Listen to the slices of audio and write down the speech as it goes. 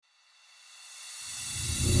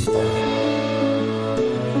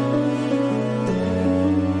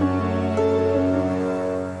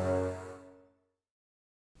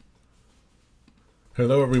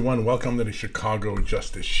Hello, everyone. Welcome to the Chicago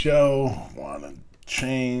Justice Show. Want to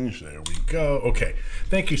change? There we go. Okay.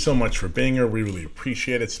 Thank you so much for being here. We really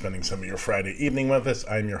appreciate it, spending some of your Friday evening with us.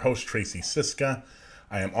 I'm your host, Tracy Siska.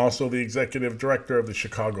 I am also the executive director of the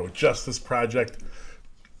Chicago Justice Project.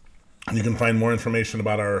 You can find more information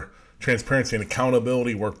about our transparency and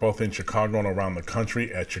accountability work both in Chicago and around the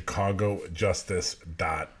country at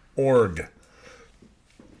chicagojustice.org.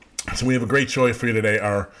 So we have a great show for you today.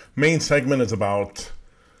 Our main segment is about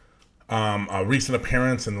a recent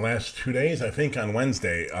appearance in the last 2 days, I think on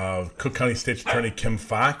Wednesday, of Cook County State's Attorney Kim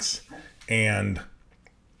Foxx and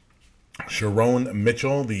Sharon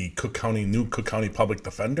Mitchell, the new Cook County Public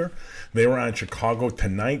Defender. They were on Chicago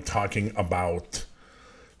Tonight talking about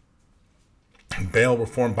bail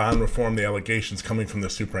reform, bond reform, the allegations coming from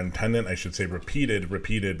the superintendent. I should say repeated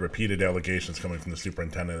allegations coming from the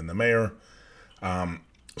superintendent and the mayor.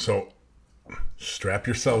 So strap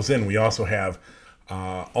yourselves in. We also have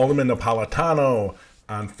Alderman Napolitano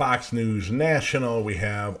on Fox News National. We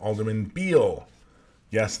have Alderman Beal.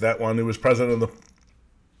 Yes, that one who was president of the,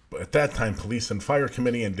 at that time, Police and Fire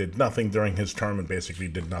Committee and did nothing during his term and basically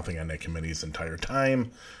did nothing on that committee's entire time.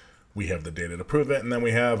 We have the data to prove it. And then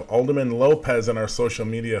we have Alderman Lopez on our social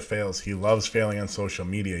media fails. He loves failing on social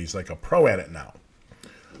media. He's like a pro at it now.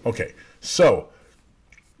 Okay, so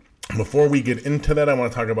before we get into that, I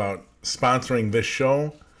want to talk about sponsoring this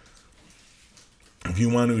show. If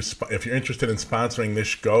you're interested in sponsoring this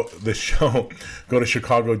show, go to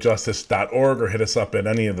chicagojustice.org or hit us up at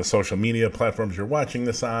any of the social media platforms you're watching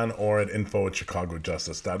this on, or at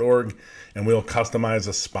info@chicagojustice.org, and we'll customize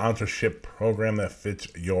a sponsorship program that fits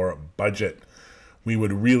your budget. We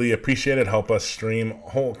would really appreciate it. Help us stream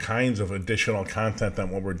whole kinds of additional content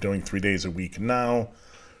than what we're doing 3 days a week now.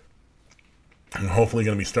 I'm hopefully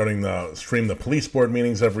going to be starting to stream the police board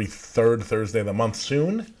meetings every third Thursday of the month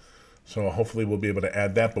soon. So hopefully we'll be able to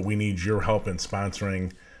add that, but we need your help in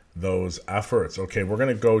sponsoring those efforts. Okay, we're going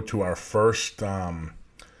to go to our first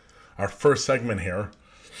segment here.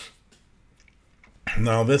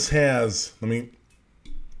 Now let me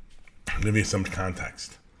give you some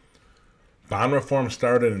context. Bond reform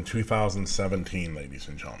started in 2017, ladies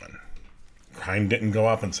and gentlemen. Crime didn't go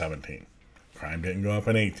up in 17. Crime didn't go up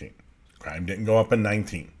in 18. Crime didn't go up in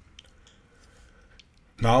 19.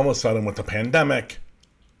 Now all of a sudden with the pandemic,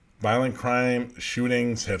 violent crime,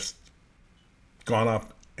 shootings have gone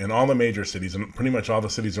up in all the major cities and pretty much all the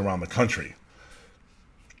cities around the country.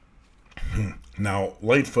 Now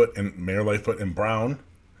Mayor Lightfoot and Brown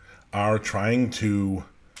are trying to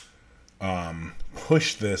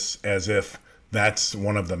push this as if that's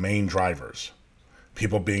one of the main drivers.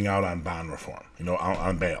 People being out on bond reform, out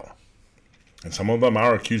on bail. And some of them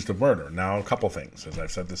are accused of murder. Now, a couple things, as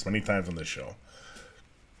I've said this many times on this show.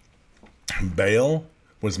 Bail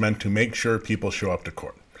was meant to make sure people show up to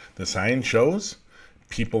court. The science shows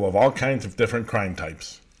people of all kinds of different crime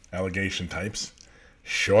types, allegation types,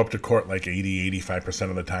 show up to court like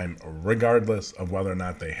 85% of the time, regardless of whether or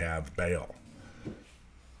not they have bail.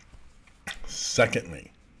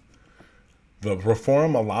 Secondly, the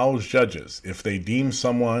reform allows judges, if they deem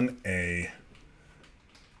someone a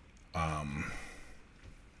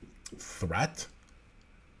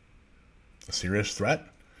serious threat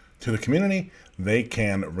to the community, they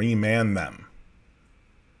can remand them.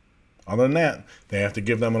 Other than that, they have to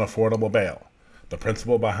give them an affordable bail. The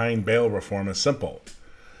principle behind bail reform is simple.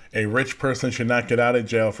 A rich person should not get out of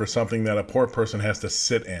jail for something that a poor person has to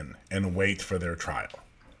sit in and wait for their trial.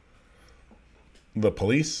 The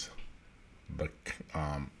police, the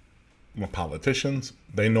politicians,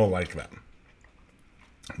 they know like them.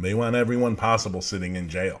 They want everyone possible sitting in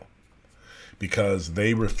jail because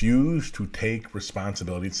they refuse to take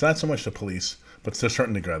responsibility. It's not so much the police, but to a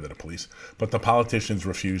certain degree the police, but the politicians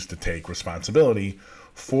refuse to take responsibility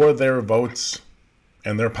for their votes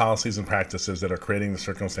and their policies and practices that are creating the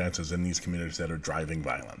circumstances in these communities that are driving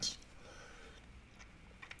violence.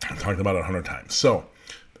 I've talked about it 100 times. So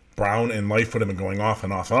Brown and Lightfoot have been going off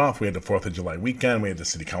and off and off. We had the 4th of July weekend. We had the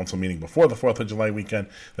city council meeting before the 4th of July weekend.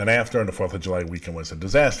 Then after, and the 4th of July weekend was a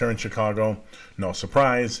disaster in Chicago. No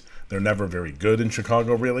surprise. They're never very good in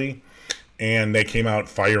Chicago, really. And they came out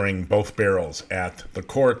firing both barrels at the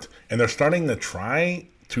court. And they're starting to try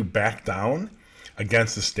to back down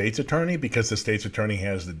against the state's attorney because the state's attorney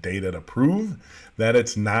has the data to prove that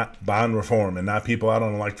it's not bond reform and not people out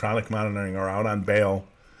on electronic monitoring or out on bail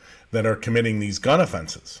that are committing these gun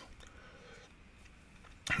offenses.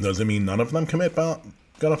 Does it mean none of them commit gun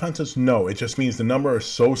offenses? No, it just means the number is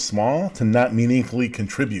so small to not meaningfully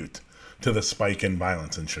contribute to the spike in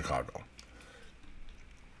violence in Chicago.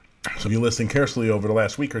 So if you listen carefully over the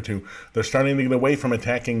last week or two, they're starting to get away from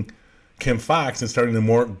attacking Kim Foxx and starting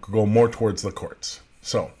to go more towards the courts.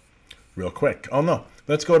 So, real quick. Oh, no.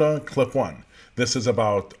 Let's go to clip one. This is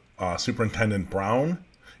about Superintendent Brown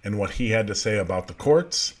and what he had to say about the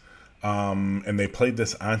courts. And they played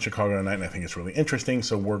this on Chicago Tonight, and I think it's really interesting.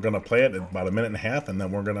 So we're going to play it in about a minute and a half, and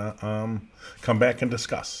then we're going to come back and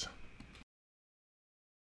discuss.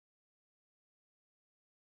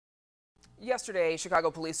 Yesterday,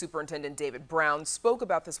 Chicago Police Superintendent David Brown spoke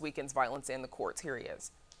about this weekend's violence in the courts. Here he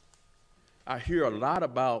is. I hear a lot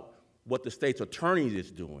about what the state's attorney is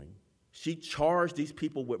doing. She charged these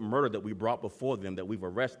people with murder that we brought before them, that we've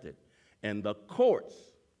arrested. And the courts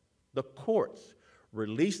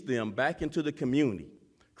released them back into the community,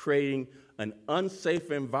 creating an unsafe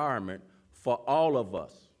environment for all of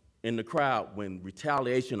us in the crowd when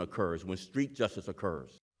retaliation occurs, when street justice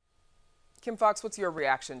occurs. Kim Foxx, what's your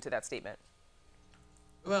reaction to that statement?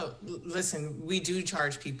 Well, listen, we do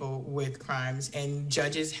charge people with crimes, and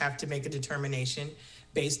judges have to make a determination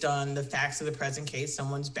based on the facts of the present case,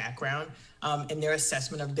 someone's background, and their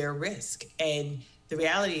assessment of their risk. And the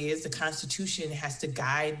reality is the Constitution has to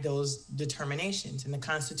guide those determinations. And the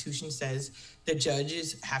Constitution says the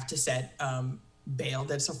judges have to set bail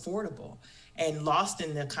that's affordable. And lost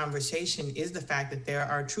in the conversation is the fact that there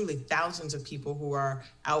are truly thousands of people who are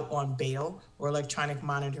out on bail or electronic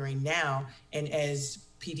monitoring now. And as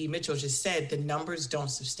PD Mitchell just said, the numbers don't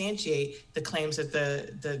substantiate the claims that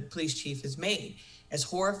the police chief has made. As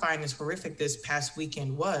horrifying, as horrific this past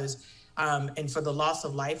weekend was, and for the loss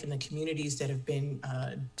of life in the communities that have been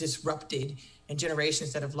disrupted and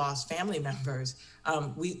generations that have lost family members,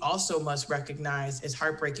 we also must recognize, as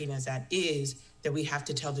heartbreaking as that is, that we have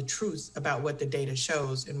to tell the truth about what the data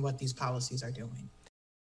shows and what these policies are doing.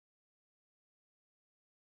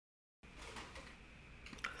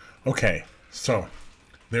 Okay, so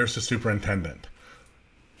there's the superintendent.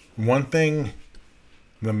 One thing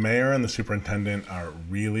the mayor and the superintendent are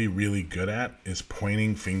really, really good at is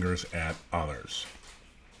pointing fingers at others.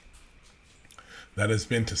 That has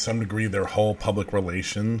been, to some degree, their whole public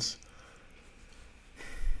relations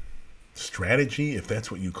strategy, if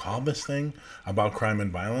that's what you call this thing, about crime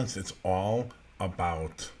and violence. It's all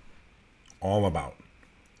about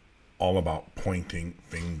pointing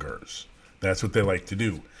fingers. That's what they like to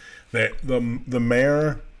do. The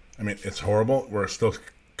mayor, I mean, it's horrible. We're still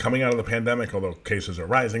coming out of the pandemic, although cases are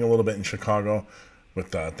rising a little bit in Chicago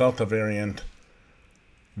with the Delta variant.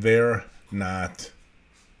 There haven't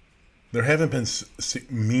been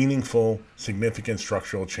meaningful, significant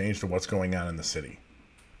structural change to what's going on in the city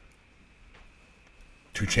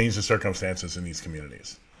to change the circumstances in these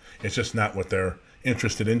communities. It's just not what they're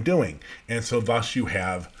interested in doing. And so thus you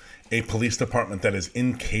have a police department that is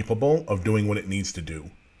incapable of doing what it needs to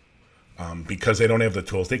do. Because they don't have the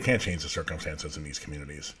tools. They can't change the circumstances in these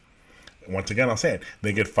communities. Once again, I'll say it.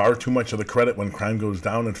 They get far too much of the credit when crime goes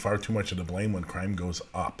down and far too much of the blame when crime goes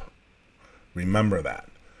up. Remember that.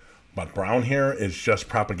 But Brown here is just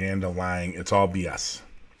propaganda, lying. It's all BS.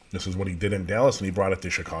 This is what he did in Dallas, and he brought it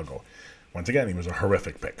to Chicago. Once again, he was a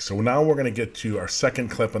horrific pick. So now we're going to get to our second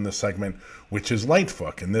clip in this segment, which is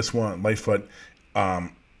Lightfoot. And this one, Lightfoot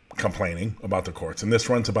complaining about the courts. And this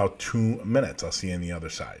runs about 2 minutes. I'll see you on the other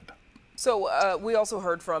side. So we also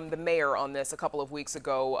heard from the mayor on this a couple of weeks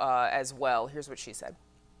ago as well. Here's what she said.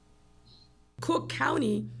 Cook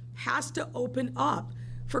County has to open up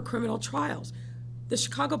for criminal trials. The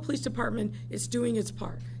Chicago Police Department is doing its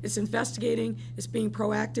part. It's investigating, it's being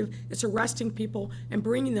proactive, it's arresting people and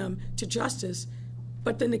bringing them to justice.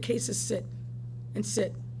 But then the cases sit and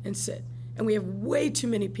sit and sit. And we have way too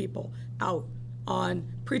many people out on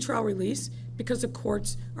pretrial release because the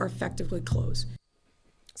courts are effectively closed.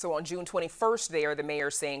 So on June 21st there, the mayor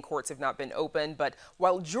saying courts have not been open. But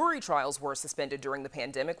while jury trials were suspended during the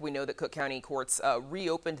pandemic, we know that Cook County courts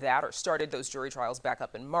reopened that or started those jury trials back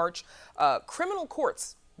up in March. Criminal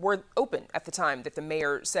courts were open at the time that the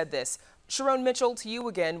mayor said this. Sharon Mitchell, to you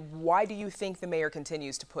again, why do you think the mayor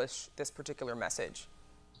continues to push this particular message?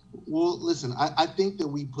 Well, listen, I think that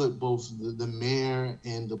we put both the mayor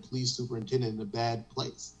and the police superintendent in a bad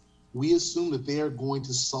place. We assume that they are going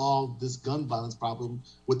to solve this gun violence problem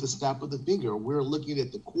with the snap of the finger. We're looking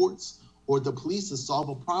at the courts or the police to solve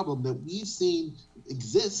a problem that we've seen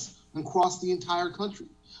exists across the entire country.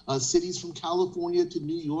 Cities from California to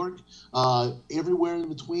New York, everywhere in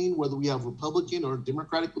between, whether we have Republican or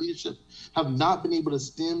Democratic leadership, have not been able to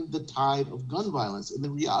stem the tide of gun violence. And the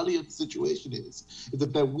reality of the situation is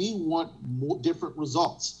that we want more different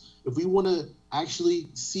results. If we want to actually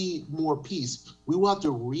see more peace, we will have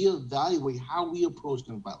to reevaluate how we approach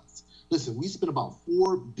gun violence. Listen, we spend about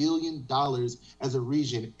 $4 billion as a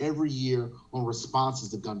region every year on responses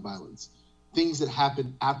to gun violence. things that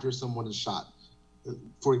happen after someone is shot.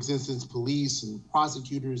 For instance, police and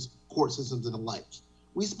prosecutors, court systems, and the like.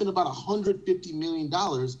 We spend about $150 million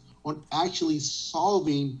on actually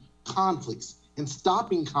solving conflicts and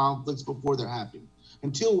stopping conflicts before they're happening.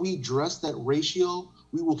 Until we address that ratio,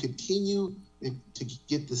 we will continue to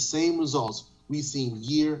get the same results we've seen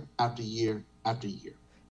year after year after year.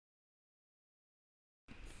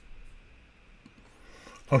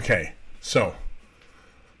 Okay, so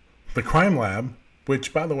the crime lab,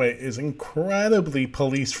 which, by the way, is incredibly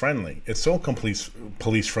police-friendly. It's so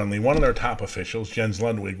police-friendly. One of their top officials, Jens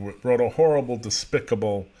Ludwig, wrote a horrible,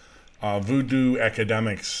 despicable voodoo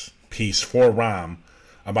academics piece for ROM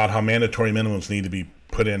about how mandatory minimums need to be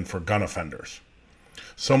put in for gun offenders.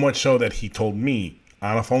 So much so that he told me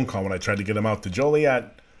on a phone call when I tried to get him out to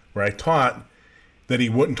Joliet, where I taught, that he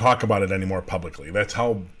wouldn't talk about it anymore publicly. That's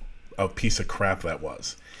how a piece of crap that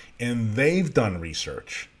was. And they've done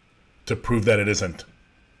research to prove that it isn't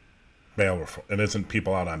bail reform. It isn't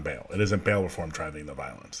people out on bail. It isn't bail reform driving the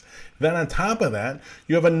violence. Then on top of that,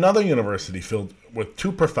 you have another university filled with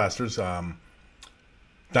two professors,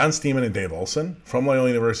 Don Steeman and Dave Olson from Loyola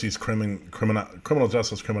University's Criminal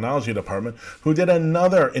Justice Criminology Department, who did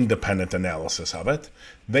another independent analysis of it.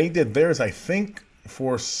 They did theirs, I think,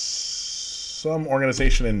 for some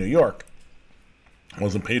organization in New York. It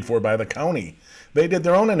wasn't paid for by the county. They did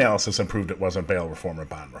their own analysis and proved it wasn't bail reform or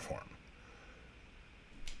bond reform.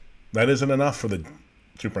 That isn't enough for the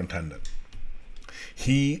superintendent.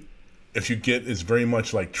 He, if you get, is very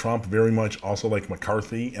much like Trump, very much also like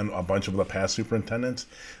McCarthy and a bunch of the past superintendents.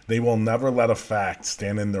 They will never let a fact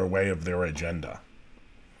stand in their way of their agenda.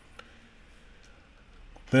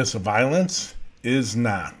 This violence is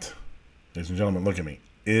not, ladies and gentlemen, look at me,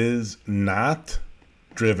 is not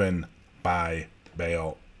driven by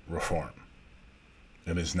bail reform.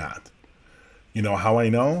 It is not. You know how I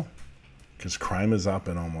know? Because crime is up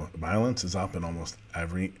in violence is up in almost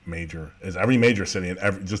every major city,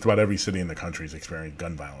 and just about every city in the country is experiencing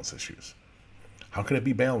gun violence issues. How could it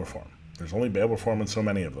be bail reform? There's only bail reform in so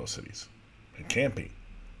many of those cities. It can't be.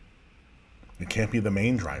 It can't be the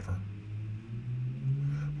main driver.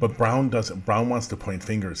 But Brown wants to point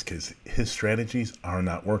fingers because his strategies are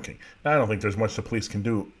not working. Now, I don't think there's much the police can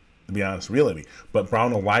do, to be honest, really. But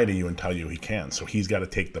Brown will lie to you and tell you he can. So he's got to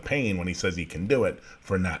take the pain when he says he can do it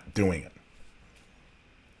for not doing it.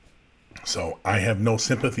 So I have no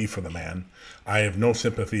sympathy for the man. I have no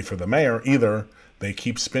sympathy for the mayor either. They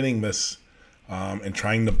keep spinning this and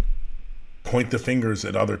trying to point the fingers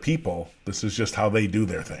at other people. This is just how they do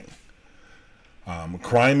their thing.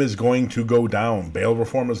 Crime is going to go down. Bail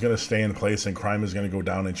reform is going to stay in place, and crime is going to go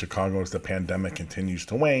down in Chicago as the pandemic continues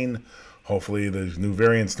to wane. Hopefully the new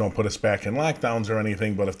variants don't put us back in lockdowns or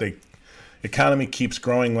anything, but if the economy keeps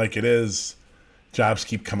growing like it is, jobs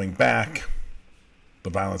keep coming back, the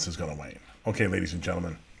violence is going to wane. Okay, ladies and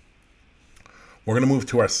gentlemen, we're going to move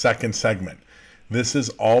to our second segment. This is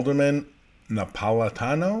Alderman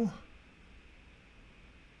Napolitano,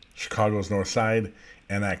 Chicago's North Side,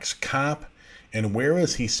 an ex-cop. And where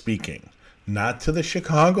is he speaking? Not to the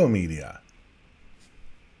Chicago media.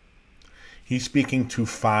 He's speaking to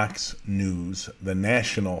Fox News, the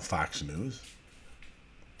national Fox News.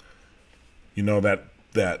 You know,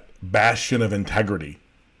 that bastion of integrity.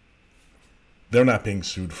 They're not being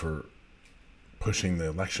sued for pushing the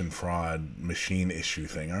election fraud machine issue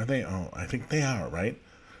thing, are they? Oh, I think they are, right?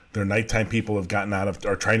 Their nighttime people have gotten out of,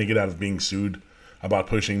 are trying to get out of being sued about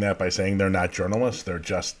pushing that by saying they're not journalists, they're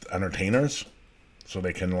just entertainers, so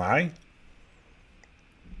they can lie.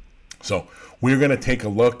 So we're going to take a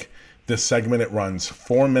look. This segment, it runs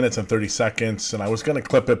 4 minutes and 30 seconds, and I was going to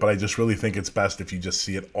clip it, but I just really think it's best if you just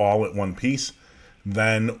see it all at one piece.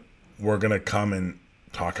 Then we're going to come and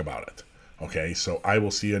talk about it. Okay, so I will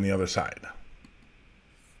see you on the other side.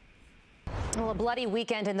 Well, a bloody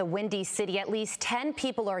weekend in the Windy City. At least 10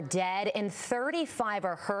 people are dead and 35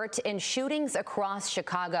 are hurt in shootings across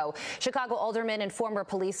Chicago. Chicago Alderman and former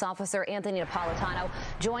police officer Anthony Napolitano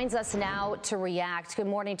joins us now to react. Good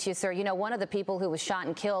morning to you, sir. You know, one of the people who was shot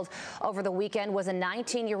and killed over the weekend was a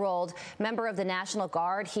 19-year-old member of the National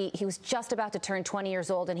Guard. He was just about to turn 20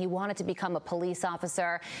 years old, and he wanted to become a police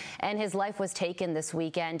officer, and his life was taken this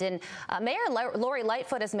weekend. And Mayor Lori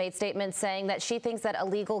Lightfoot has made statements saying that she thinks that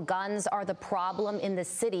illegal guns are the problem in the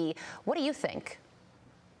city. What do you think?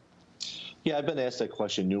 Yeah, I've been asked that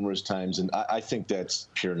question numerous times, and I think that's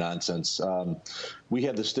pure nonsense. we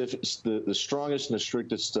have the strongest and the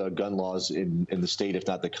strictest gun laws in the state, if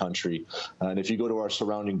not the country. And if you go to our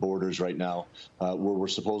surrounding borders right now, where we're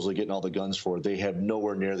supposedly getting all the guns for, they have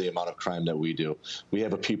nowhere near the amount of crime that we do. We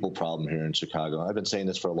have a people problem here in Chicago. I've been saying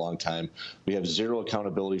this for a long time. We have zero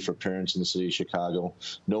accountability for parents in the city of Chicago.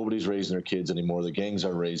 Nobody's raising their kids anymore. The gangs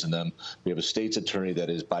are raising them. We have a state's attorney that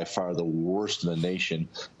is by far the worst in the nation,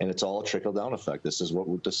 and it's all a trickle-down effect. This is what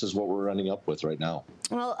we're ending up with right now.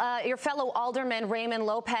 Well, your fellow alderman Raymond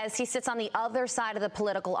Lopez, he sits on the other side of the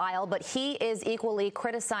political aisle, but he is equally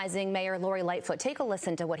criticizing Mayor Lori Lightfoot. Take a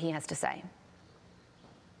listen to what he has to say.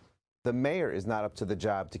 The mayor is not up to the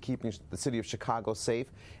job to keeping the city of Chicago safe,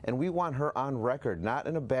 and we want her on record, not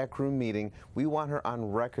in a backroom meeting. We want her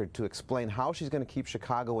on record to explain how she's going to keep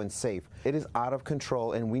Chicagoans safe. It is out of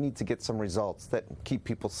control, and we need to get some results that keep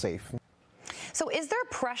people safe. So is there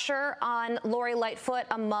pressure on Lori Lightfoot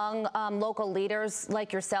among local leaders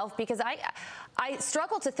like yourself? Because I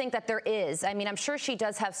struggle to think that there is. I mean, I'm sure she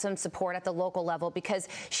does have some support at the local level because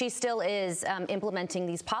she still is implementing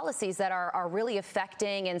these policies that are really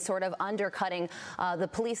affecting and sort of undercutting the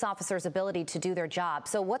police officers' ability to do their job.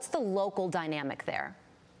 So what's the local dynamic there?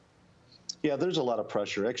 Yeah, there's a lot of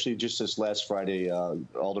pressure. Actually, just this last Friday,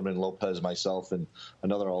 Alderman Lopez, myself, and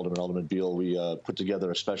another alderman, Alderman Beal, we put together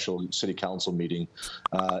a special city council meeting,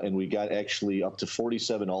 and we got actually up to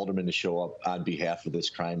 47 aldermen to show up on behalf of this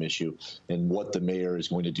crime issue and what the mayor is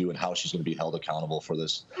going to do and how she's going to be held accountable for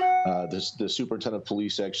this. The superintendent of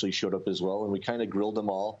police actually showed up as well, and we kind of grilled them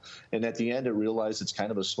all. And at the end, it realized it's kind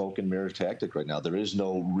of a smoke and mirror tactic right now. There is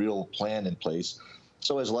no real plan in place.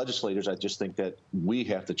 So as legislators, I just think that we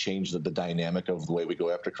have to change the dynamic of the way we go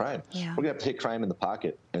after crime. Yeah. We're going to have to hit crime in the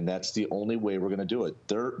pocket, and that's the only way we're going to do it.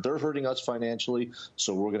 They're hurting us financially,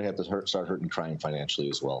 so we're going to have to start hurting crime financially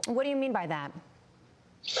as well. What do you mean by that?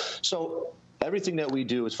 So everything that we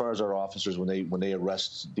do as far as our officers, when they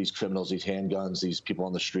arrest these criminals, these handguns, these people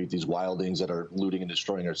on the street, these wildings that are looting and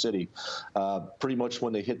destroying our city, pretty much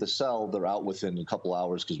when they hit the cell, they're out within a couple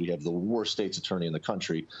hours because we have the worst state's attorney in the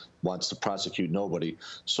country, wants to prosecute nobody.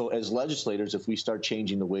 So as legislators, if we start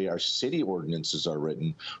changing the way our city ordinances are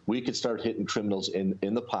written, we could start hitting criminals in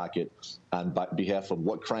the pocket on behalf of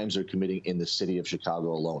what crimes they're committing in the city of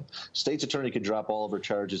Chicago alone. State's attorney could drop all of her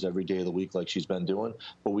charges every day of the week like she's been doing,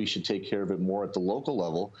 but we should take care of it more at the local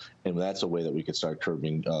level, and that's a way that we could start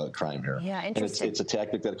curbing crime here. Yeah, interesting. And it's a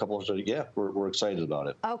tactic that a couple of us are, we're excited about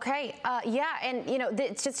it. Okay, yeah, and you know,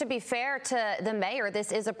 just to be fair to the mayor,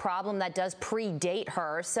 this is a problem that does predate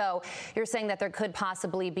her, so you're saying that there could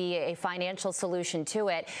possibly be a financial solution to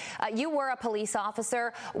it. You were a police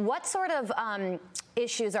officer. What sort of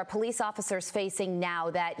issues are police officers facing now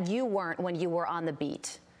that you weren't when you were on the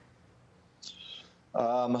beat?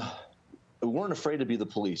 We weren't afraid to be the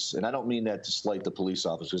police, and I don't mean that to slight the police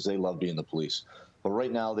officers. They love being the police. But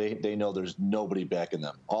right now, they know there's nobody backing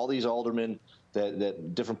them. All these aldermen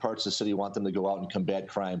that different parts of the city want them to go out and combat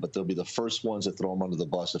crime, but they'll be the first ones that throw them under the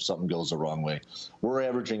bus if something goes the wrong way. We're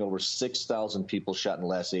averaging over 6,000 people shot in the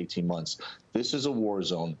last 18 months. This is a war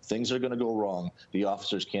zone. Things are going to go wrong. The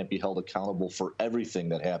officers can't be held accountable for everything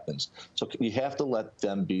that happens. So you have to let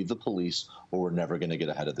them be the police, or we're never going to get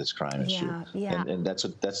ahead of this crime issue. Yeah. And that's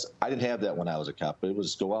I didn't have that when I was a cop. It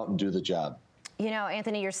was go out and do the job. You know,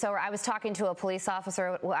 Anthony, you're so right. I was talking to a police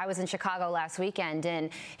officer. I was in Chicago last weekend, and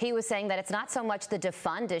he was saying that it's not so much the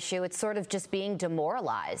defund issue. It's sort of just being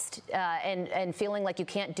demoralized and feeling like you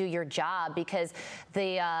can't do your job because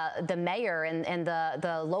the mayor and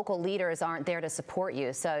the local leaders aren't there to support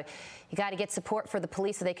you. So you got to get support for the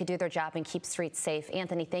police so they could do their job and keep streets safe.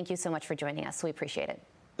 Anthony, thank you so much for joining us. We appreciate it.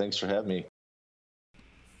 Thanks for having me.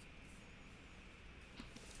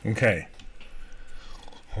 Okay.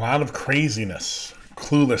 A lot of craziness,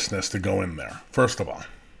 cluelessness to go in there. First of all,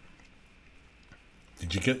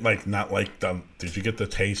 did you get did you get the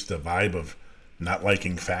taste, the vibe of not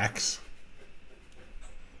liking facts?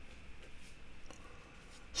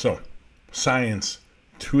 So, science,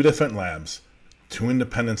 2 different labs, 2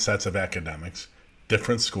 independent sets of academics,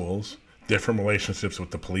 different schools, different relationships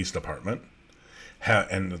with the police department,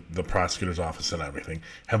 and the prosecutor's office and everything,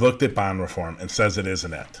 have looked at bond reform and says it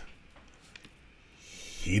isn't it.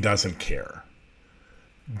 He doesn't care.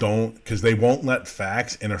 Because they won't let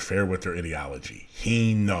facts interfere with their ideology.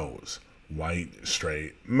 He knows. White,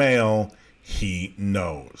 straight, male, he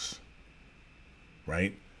knows.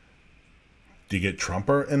 Right? Do you get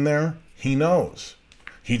Trumper in there? He knows.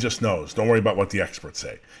 He just knows. Don't worry about what the experts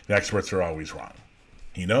say. The experts are always wrong.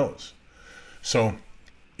 He knows. So,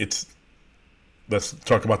 let's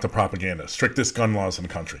talk about the propaganda. Strictest gun laws in the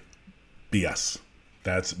country. BS.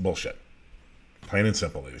 That's bullshit. Plain and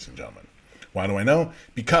simple, ladies and gentlemen. Why do I know?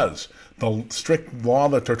 Because the strict law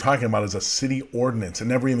that they're talking about is a city ordinance. It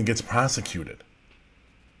never even gets prosecuted.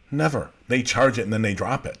 Never. They charge it and then they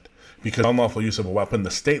drop it. Because unlawful use of a weapon,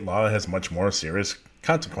 the state law has much more serious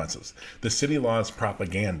consequences. The city law is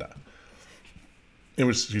propaganda. It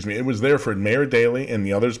was there for Mayor Daley and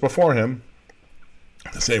the others before him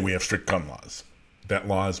to say we have strict gun laws. That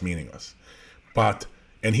law is meaningless.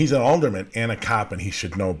 And he's an alderman and a cop, and he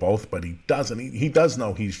should know both, but he doesn't. He does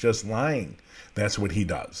know. He's just lying. That's what he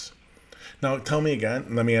does. Now, tell me again,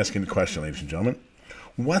 let me ask you the question, ladies and gentlemen.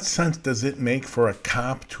 What sense does it make for a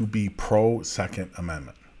cop to be pro-Second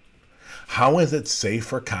Amendment? How is it safe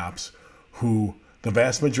for cops who the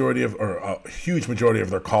vast majority of, or a huge majority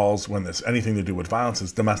of their calls when there's anything to do with violence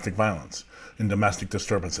is domestic violence and domestic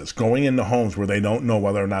disturbances, going into homes where they don't know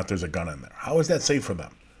whether or not there's a gun in there? How is that safe for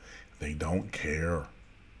them? They don't care.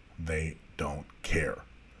 They don't care.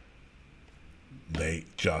 They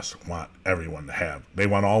just want everyone to have. They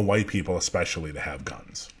want all white people especially to have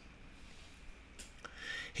guns.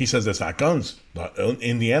 He says it's not guns.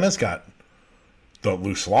 Indiana's got the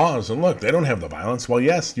loose laws, and look, they don't have the violence. Well,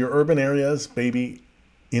 yes, your urban areas, baby,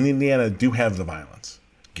 in Indiana do have the violence.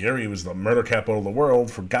 Gary was the murder capital of the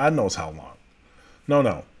world for God knows how long.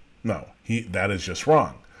 No. That is just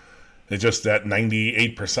wrong. It's just that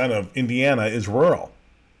 98% of Indiana is rural.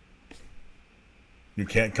 You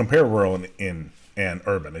can't compare rural and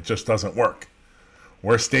urban. It just doesn't work.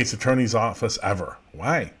 Worst state's attorney's office ever.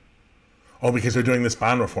 Why? Oh, because they're doing this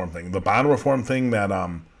bond reform thing. The bond reform thing that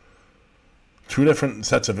two different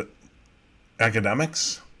sets of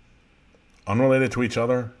academics, unrelated to each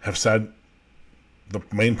other, have said the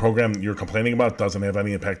main program you're complaining about doesn't have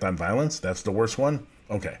any impact on violence. That's the worst one?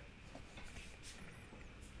 Okay.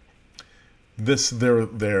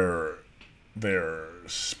 Their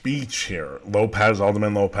speech here,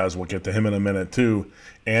 Alderman Lopez, we'll get to him in a minute too,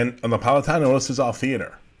 and Napolitano, this is all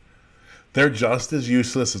theater. They're just as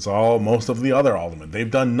useless as most of the other aldermen. They've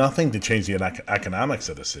done nothing to change the economics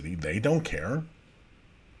of the city. They don't care.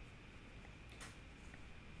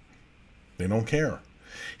 They don't care.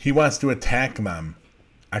 He wants to attack them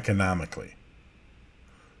economically.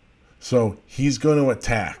 So he's going to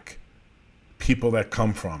attack people that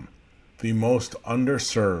come from the most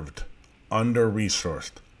underserved,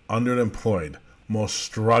 under-resourced, underemployed, most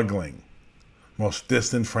struggling, most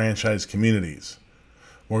disenfranchised communities.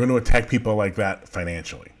 We're going to attack people like that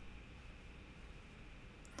financially.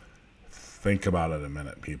 Think about it a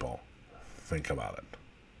minute, people. Think about it.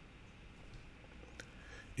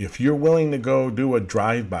 If you're willing to go do a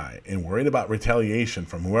drive-by and worried about retaliation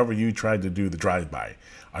from whoever you tried to do the drive-by,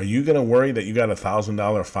 are you going to worry that you got a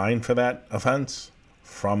 $1,000 fine for that offense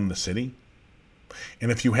from the city? And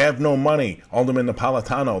if you have no money, Alderman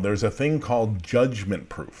Napolitano, there's a thing called judgment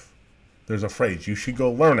proof. There's a phrase. You should go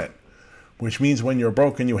learn it, which means when you're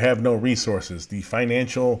broke and you have no resources, the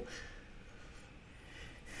financial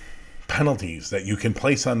penalties that you can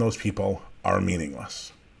place on those people are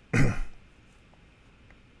meaningless.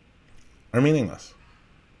 Are meaningless.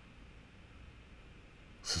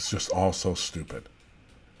 This is just all so stupid.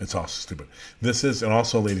 It's all stupid. This is, and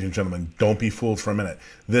also, ladies and gentlemen, don't be fooled for a minute.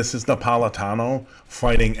 This is Napolitano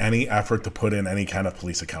fighting any effort to put in any kind of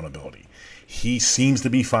police accountability. He seems to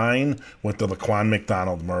be fine with the Laquan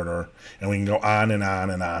McDonald murder, and we can go on and on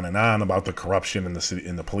and on and on about the corruption in the city,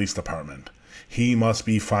 in the police department. He must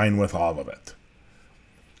be fine with all of it.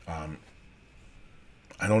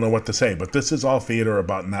 I don't know what to say, but this is all theater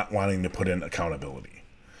about not wanting to put in accountability.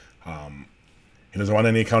 He doesn't want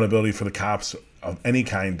any accountability for the cops of any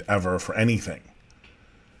kind ever for anything.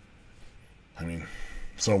 I mean,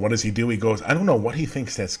 so what does he do? He goes, I don't know what he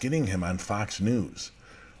thinks that's getting him on Fox News,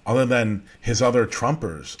 other than his other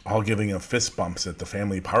Trumpers all giving him fist bumps at the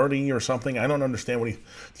family party or something. I don't understand what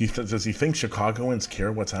does he think Chicagoans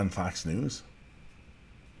care what's on Fox News?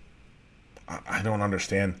 I don't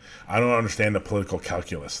understand. I don't understand the political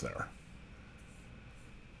calculus there.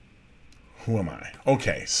 Who am I?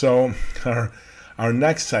 Okay, so our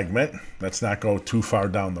next segment, let's not go too far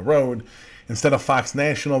down the road. Instead of Fox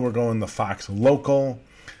National, we're going to Fox Local.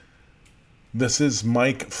 This is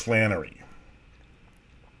Mike Flannery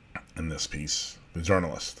in this piece, the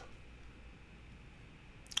journalist.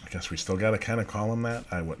 I guess we still got to kind of call him that.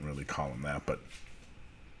 I wouldn't really call him that, but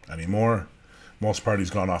anymore. Most parties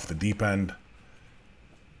gone off the deep end.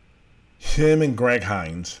 Him and Greg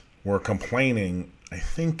Hines were complaining, I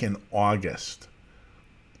think in August,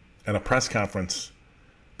 at a press conference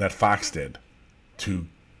that Fox did to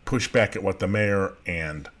push back at what the mayor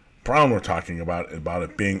and Brown were talking about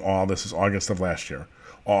it being this is August of last year.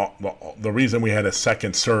 The reason we had a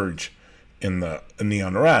second surge in the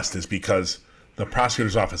unrest is because the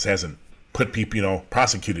prosecutor's office hasn't put people,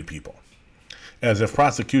 prosecuted people. As if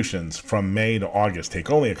prosecutions from May to August take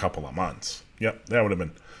only a couple of months. Yep, that would have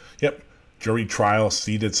been, jury trial,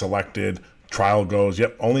 seated, selected, trial goes,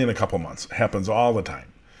 only in a couple months. It happens all the time.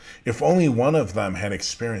 If only one of them had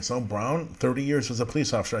experience, Brown, 30 years as a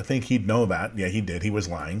police officer, I think he'd know that. Yeah, he did. He was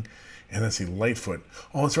lying. And then see, Lightfoot.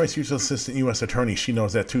 Oh, that's right, she's an assistant U.S. attorney. She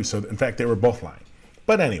knows that too. So, in fact, they were both lying.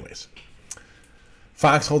 But anyways,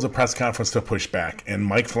 Fox holds a press conference to push back. And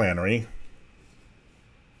Mike Flannery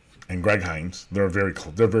and Greg Hines, they're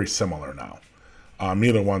very similar now.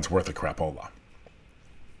 Neither one's worth a crapola.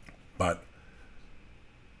 But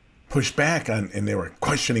pushed back on, and they were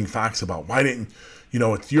questioning Fox about why didn't,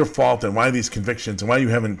 it's your fault and why these convictions and why you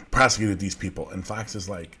haven't prosecuted these people. And Fox is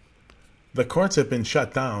like, the courts have been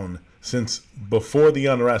shut down since before the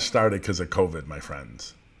unrest started because of COVID, my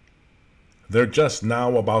friends. They're just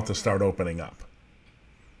now about to start opening up.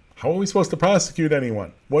 How are we supposed to prosecute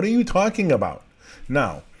anyone? What are you talking about?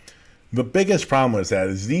 Now, the biggest problem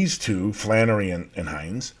is these two, Flannery and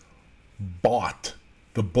Hines, bought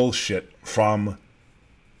the bullshit from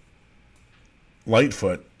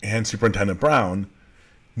Lightfoot and Superintendent Brown.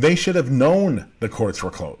 They should have known the courts were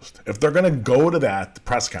closed. If they're going to go to that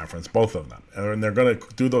press conference, both of them, and they're going to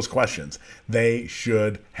do those questions, they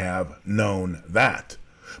should have known that.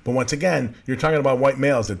 But once again, you're talking about white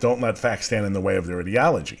males that don't let facts stand in the way of their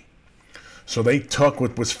ideology. So they took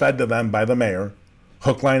what was fed to them by the mayor,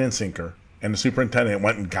 hook, line, and sinker, and the superintendent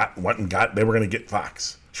went and got, they were going to get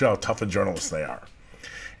Fox. Show how tough a journalist they are.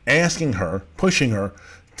 Asking her, pushing her,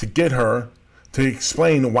 to get her to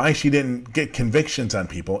explain why she didn't get convictions on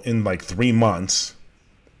people in like 3 months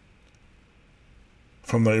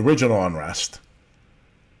from the original unrest.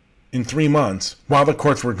 In 3 months, while the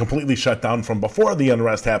courts were completely shut down from before the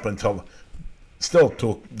unrest happened till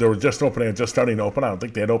they were just starting to open. I don't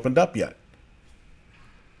think they had opened up yet.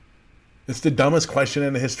 It's the dumbest question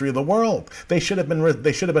in the history of the world. They should have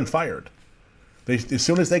been fired. As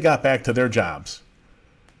soon as they got back to their jobs,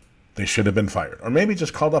 they should have been fired. Or maybe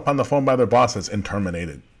just called up on the phone by their bosses and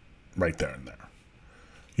terminated right there and there.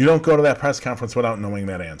 You don't go to that press conference without knowing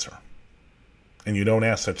that answer. And you don't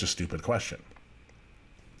ask such a stupid question.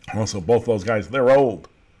 Also, both those guys, they're old.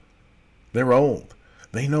 They're old.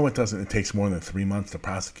 They know it takes more than 3 months to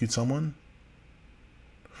prosecute someone.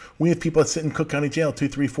 We have people that sit in Cook County Jail 2,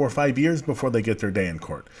 3, 4, 5 years before they get their day in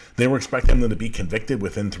court. They were expecting them to be convicted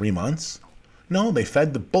within 3 months? No, they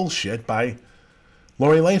fed the bullshit by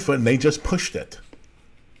Lori Lightfoot, and they just pushed it.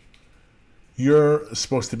 You're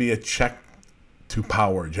supposed to be a check to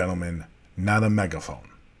power, gentlemen, not a megaphone.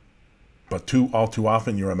 But all too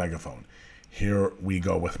often, you're a megaphone. Here we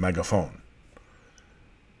go with megaphone.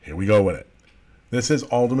 Here we go with it. This is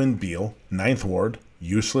Alderman Beal, 9th Ward,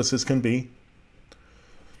 useless as can be.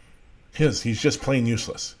 He's just plain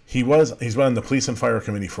useless. He's been on the Police and Fire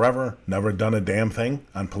Committee forever, never done a damn thing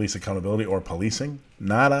on police accountability or policing.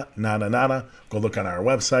 Nada. Go look on our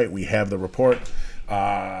website. We have the report.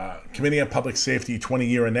 Committee on Public Safety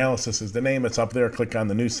 20-year analysis is the name. It's up there. Click on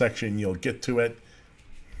the news section. You'll get to it.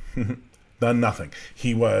 Done nothing.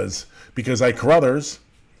 Because Ike Carruthers,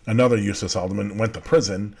 another useless alderman, went to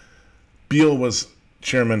prison. Beal was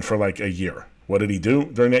chairman for like a year. What did he do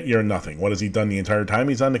during that year? Nothing. What has he done the entire time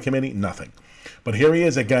he's on the committee? Nothing. But here he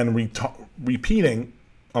is again repeating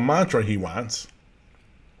a mantra he wants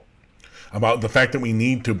about the fact that we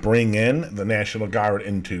need to bring in the National Guard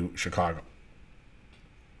into Chicago.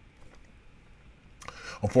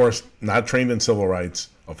 A force not trained in civil rights,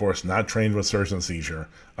 a force not trained with search and seizure,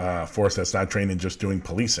 a force that's not trained in just doing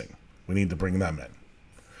policing. We need to bring them in.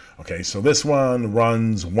 Okay, so this one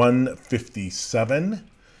runs 157.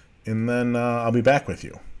 And then I'll be back with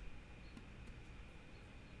you.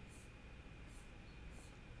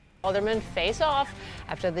 Aldermen face off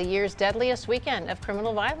after the year's deadliest weekend of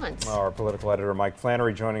criminal violence. Our political editor, Mike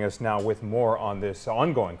Flannery, joining us now with more on this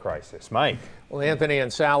ongoing crisis. Mike. Well, Anthony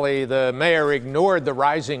and Sally, the mayor ignored the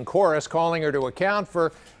rising chorus, calling her to account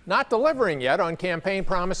for not delivering yet on campaign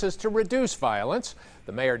promises to reduce violence.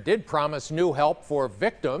 The mayor did promise new help for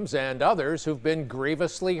victims and others who've been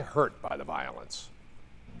grievously hurt by the violence.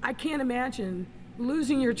 I can't imagine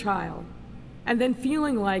losing your child and then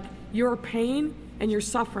feeling like your pain and your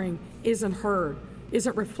suffering isn't heard,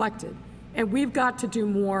 isn't reflected. And we've got to do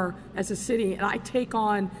more as a city, and I take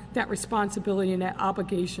on that responsibility and that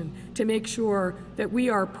obligation to make sure that we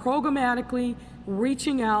are programmatically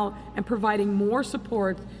reaching out and providing more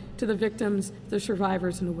support to the victims, the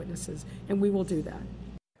survivors, and the witnesses, and we will do that.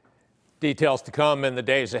 Details to come in the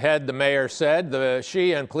days ahead, the mayor said.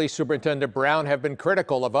 She and Police Superintendent Brown have been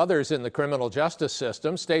critical of others in the criminal justice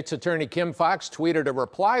system. State's Attorney Kim Foxx tweeted a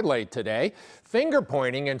reply late today.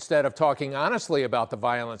 Finger-pointing instead of talking honestly about the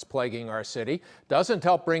violence plaguing our city doesn't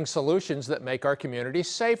help bring solutions that make our communities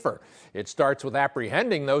safer. It starts with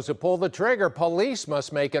apprehending those who pull the trigger. Police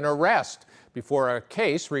must make an arrest before a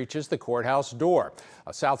case reaches the courthouse door.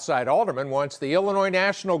 A Southside alderman wants the Illinois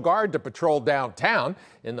National Guard to patrol downtown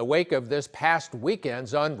in the wake of this past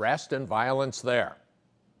weekend's unrest and violence there.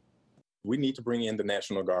 We need to bring in the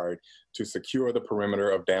National Guard to secure the perimeter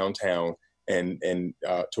of downtown and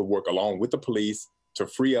to work along with the police to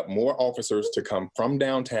free up more officers to come from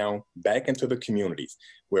downtown back into the communities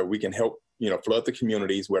where we can help, flood the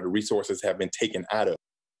communities where the resources have been taken out of.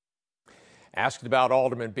 Asked about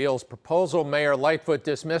Alderman Beal's proposal, Mayor Lightfoot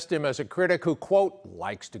dismissed him as a critic who, quote,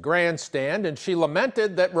 likes to grandstand, and she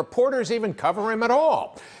lamented that reporters even cover him at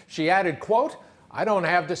all. She added, quote, I don't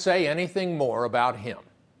have to say anything more about him.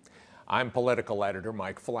 I'm political editor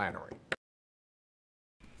Mike Flannery.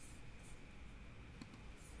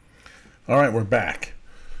 All right, we're back.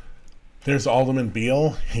 There's Alderman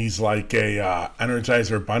Beal. He's like a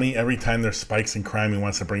Energizer bunny. Every time there's spikes in crime, he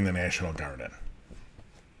wants to bring the National Guard in.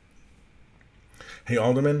 Hey,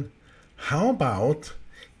 Alderman, how about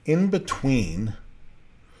in between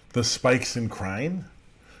the spikes in crime,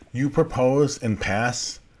 you propose and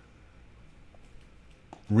pass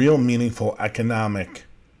real meaningful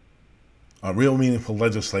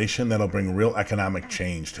legislation that'll bring real economic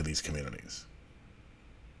change to these communities?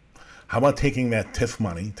 How about taking that TIF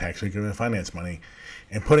money, tax increment finance money,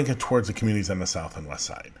 and putting it towards the communities on the south and west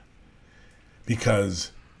side?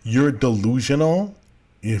 Because you're delusional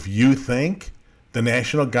if you think the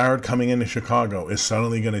National Guard coming into Chicago is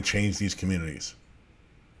suddenly going to change these communities.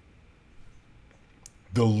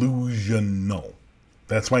 Delusional.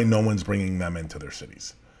 That's why no one's bringing them into their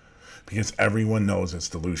cities. Because everyone knows it's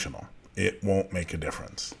delusional. It won't make a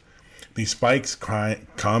difference. These spikes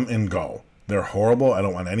come and go. They're horrible. I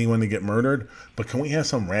don't want anyone to get murdered. But can we have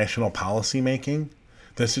some rational policy making?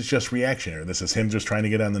 This is just reactionary. This is him just trying to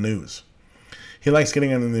get on the news. He likes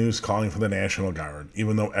getting on the news calling for the National Guard,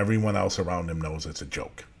 even though everyone else around him knows it's a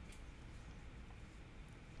joke.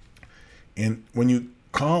 And when you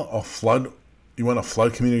call a flood, you want to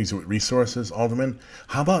flood communities with resources, Alderman,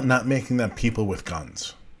 how about not making them people with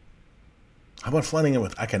guns? How about flooding it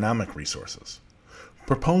with economic resources?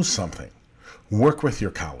 Propose something. Work with your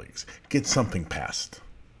colleagues. Get something passed.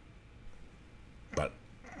 But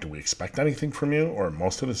do we expect anything from you or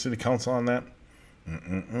most of the city council on that?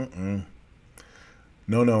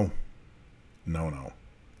 No,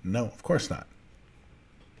 of course not.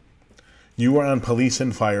 You were on police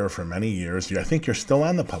and fire for many years. I think you're still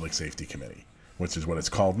on the Public Safety Committee, which is what it's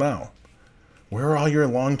called now. Where are all your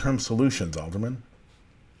long-term solutions, Alderman?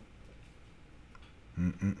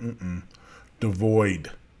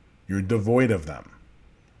 Devoid. You're devoid of them.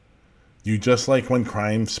 You just like when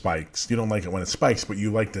crime spikes. You don't like it when it spikes, but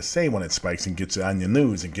you like to say when it spikes and gets on the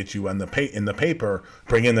news and gets you on in the paper,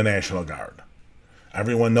 bring in the National Guard.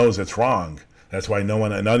 Everyone knows it's wrong. That's why no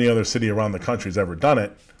one in any other city around the country has ever done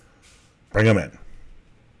it. Bring them in.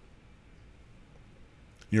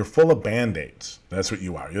 You're full of Band-Aids. That's what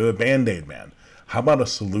you are. You're the Band-Aid man. How about a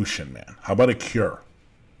solution, man? How about a cure?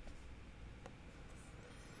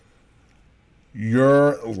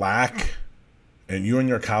 Your lack, and you and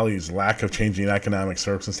your colleagues' lack of changing economic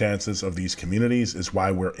circumstances of these communities is why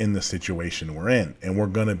we're in the situation we're in. And we're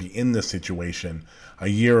going to be in this situation a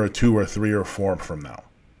year or 2 or 3 or 4 from now.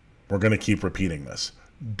 We're going to keep repeating this.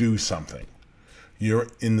 Do something. You're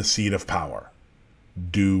in the seat of power.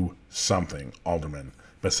 Do something, Alderman,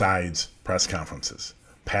 besides press conferences.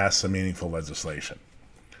 Pass some meaningful legislation.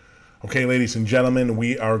 Okay, ladies and gentlemen,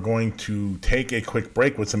 we are going to take a quick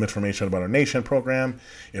break with some information about our Nation program.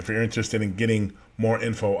 If you're interested in getting more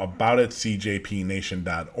info about it,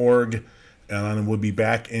 cjpnation.org. And we'll be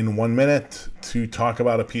back in 1 minute to talk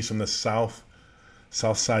about a piece in the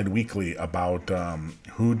Southside Weekly about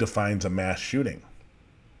who defines a mass shooting.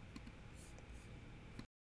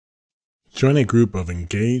 Join a group of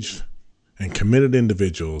engaged and committed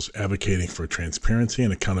individuals advocating for transparency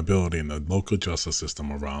and accountability in the local justice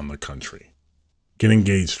system around the country. Get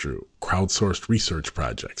engaged through crowdsourced research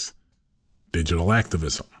projects, digital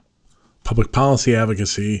activism, public policy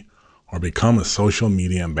advocacy, or become a social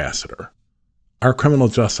media ambassador. Our criminal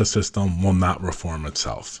justice system will not reform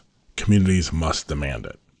itself. Communities must demand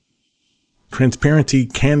it. Transparency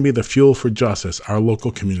can be the fuel for justice our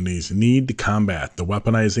local communities need to combat the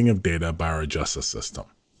weaponizing of data by our justice system.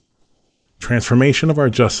 Transformation of our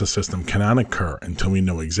justice system cannot occur until we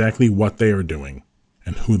know exactly what they are doing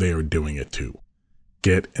and who they are doing it to.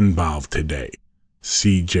 Get involved today.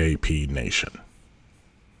 CJP Nation.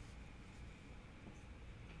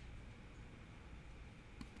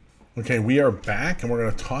 Okay, we are back, and we're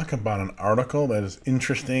going to talk about an article that is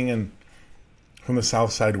interesting and from the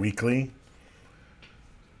Southside Weekly.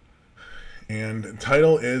 And the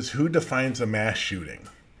title is, Who Defines a Mass Shooting?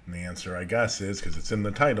 And the answer, I guess, is, because it's in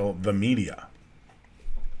the title, the media.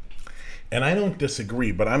 And I don't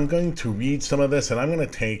disagree, but I'm going to read some of this, and I'm going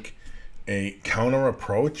to take a counter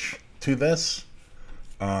approach to this.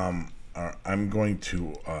 I'm going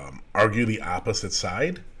to argue the opposite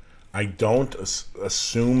side. I don't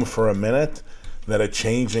assume for a minute that a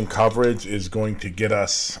change in coverage is going to get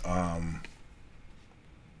us...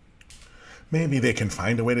 maybe they can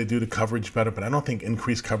find a way to do the coverage better, but I don't think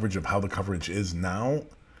increased coverage of how the coverage is now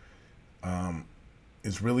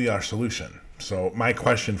is really our solution. So my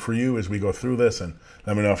question for you as we go through this, and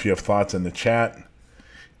let me know if you have thoughts in the chat,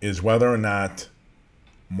 is whether or not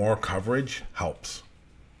more coverage helps.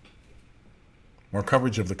 More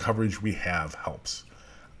coverage of the coverage we have helps.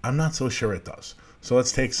 I'm not so sure it does. So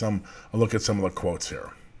let's take a look at some of the quotes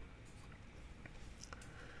here.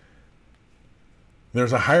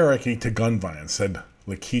 There's a hierarchy to gun violence, said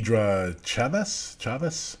Lakedra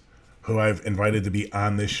Chavez, who I've invited to be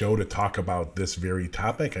on this show to talk about this very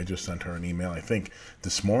topic. I just sent her an email, I think,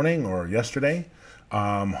 this morning or yesterday.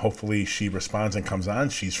 Hopefully she responds and comes on.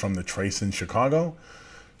 She's from the Trace in Chicago.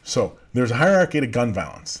 So there's a hierarchy to gun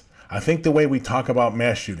violence. I think the way we talk about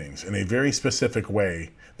mass shootings in a very specific way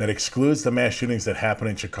that excludes the mass shootings that happen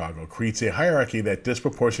in Chicago creates a hierarchy that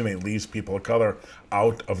disproportionately leaves people of color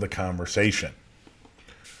out of the conversation.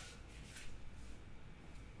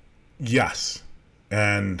 Yes,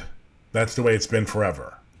 and that's the way it's been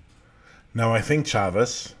forever. Now, I think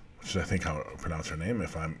Chavez, which is I think how I pronounce her name,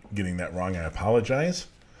 if I'm getting that wrong, I apologize.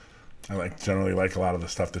 I generally like a lot of the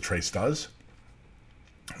stuff that Trace does.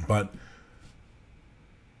 But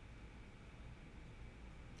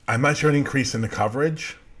I'm not sure an increase in the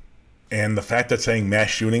coverage and the fact that saying mass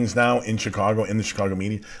shootings now in Chicago, in the Chicago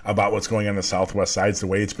media, about what's going on the Southwest sides, the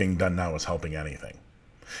way it's being done now is helping anything.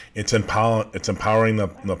 It's empowering the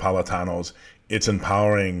Napolitanos. It's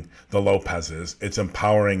empowering the Lopezes. It's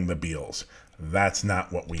empowering the Beals. That's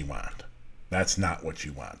not what we want. That's not what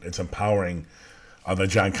you want. It's empowering the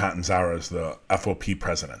John Catanzaras, the FOP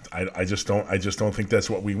president. I just don't think that's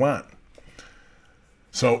what we want.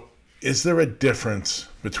 So is there a difference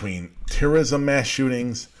between terrorism mass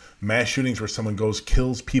shootings where someone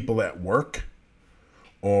kills people at work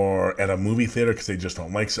or at a movie theater because they just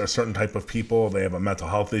don't like a certain type of people, they have a mental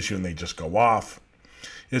health issue and they just go off?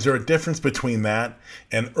 Is there a difference between that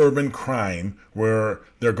and urban crime where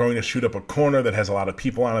they're going to shoot up a corner that has a lot of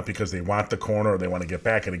people on it because they want the corner or they want to get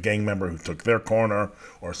back at a gang member who took their corner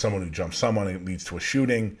or someone who jumped someone and it leads to a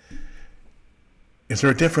shooting? Is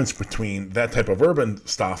there a difference between that type of urban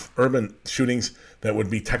shootings that would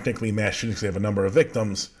be technically mass shootings, they have a number of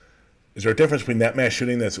victims? Is there a difference between that mass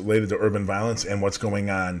shooting that's related to urban violence and what's going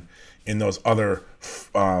on in those other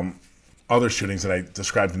shootings that I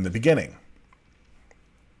described in the beginning?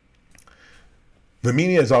 The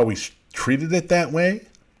media has always treated it that way.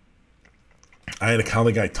 I had a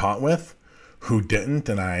colleague I taught with who didn't,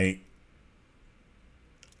 and I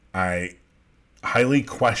highly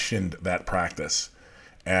questioned that practice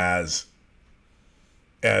as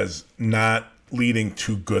not leading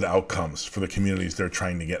to good outcomes for the communities they're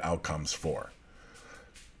trying to get outcomes for.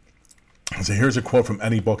 So here's a quote from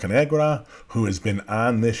Eddie Bocanegra, who has been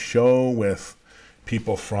on this show with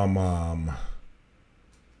people from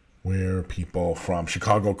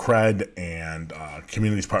Chicago Cred and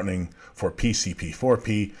Communities Partnering for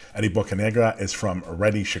PCP4P. Eddie Bocanegra is from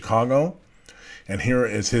Ready, Chicago. And here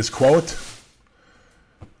is his quote.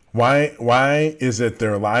 Why is it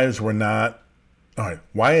their lives were not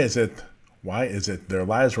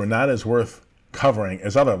as worth covering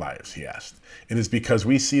as other lives, he asked. It is because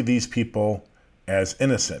we see these people as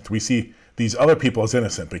innocent. We see these other people as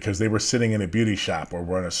innocent because they were sitting in a beauty shop or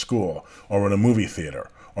were in a school or were in a movie theater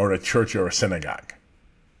or at a church or a synagogue.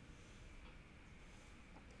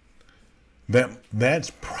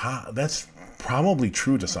 That's probably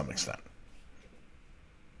true to some extent.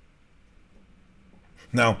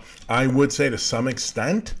 Now, I would say to some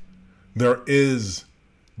extent, there is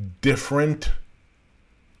different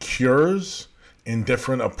cures and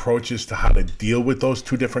different approaches to how to deal with those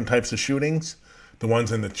two different types of shootings, the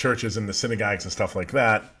ones in the churches and the synagogues and stuff like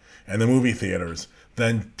that, and the movie theaters,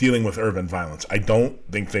 than dealing with urban violence. I don't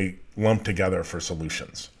think they lump together for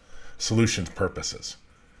solutions purposes.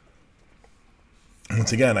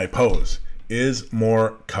 Once again, I pose, is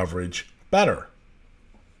more coverage better?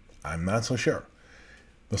 I'm not so sure.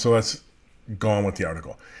 So let's go on with the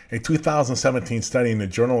article. A 2017 study in the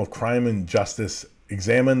Journal of Crime and Justice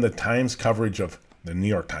examined the Times coverage of the New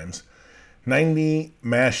York Times 90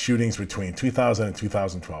 mass shootings between 2000 and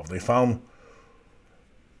 2012. They found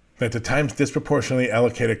that the Times disproportionately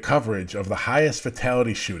allocated coverage of the highest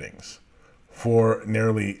fatality shootings. For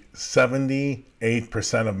nearly 78%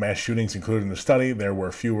 of mass shootings included in the study, there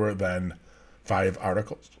were fewer than 5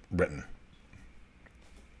 articles written.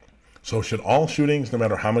 So should all shootings, no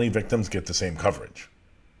matter how many victims, get the same coverage?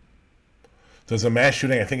 Does a mass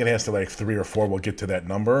shooting, I think it has to like 3 or 4, we'll get to that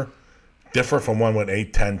number, differ from one with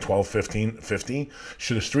 8, 10, 12, 15, 50?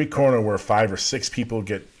 Should a street corner where 5 or 6 people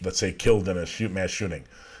get, let's say, killed in a mass shooting,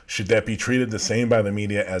 should that be treated the same by the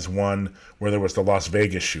media as one where there was the Las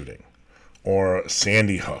Vegas shooting or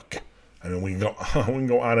Sandy Hook? I mean, we can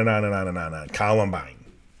go on and on and on and on. Columbine.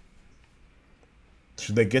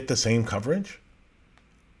 Should they get the same coverage?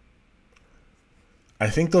 I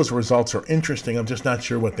think those results are interesting. I'm just not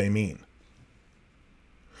sure what they mean.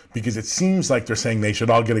 Because it seems like they're saying they should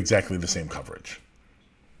all get exactly the same coverage.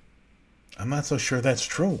 I'm not so sure that's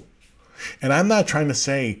true. And I'm not trying to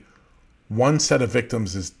say one set of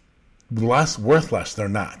victims is worth less. They're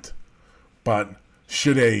not. But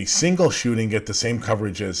should a single shooting get the same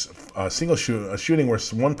coverage as a shooting where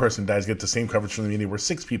one person dies get the same coverage from the media where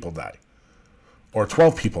 6 people die? Or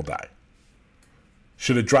 12 people die?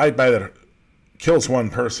 Should a drive-by that kills one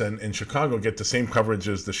person in Chicago get the same coverage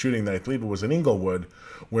as the shooting that I believe it was in Inglewood,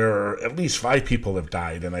 where at least 5 people have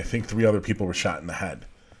died and I think 3 other people were shot in the head?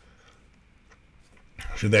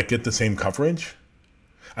 Should that get the same coverage?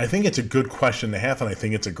 I think it's a good question to have, and I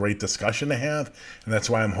think it's a great discussion to have, and that's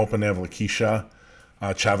why I'm hoping to have Lakeisha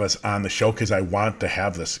Chavez on the show, because I want to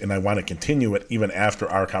have this, and I want to continue it even after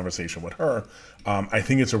our conversation with her. I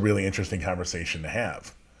think it's a really interesting conversation to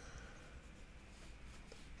have.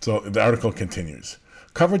 So the article continues.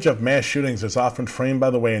 Coverage of mass shootings is often framed by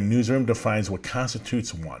the way a newsroom defines what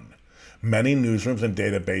constitutes one. Many newsrooms and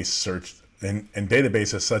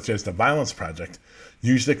databases such as the Violence Project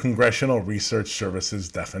use the Congressional Research Service's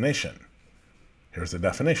definition. Here's the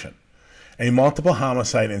definition. A multiple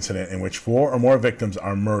homicide incident in which 4 or more victims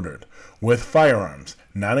are murdered with firearms,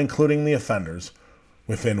 not including the offenders,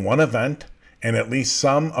 within one event, and at least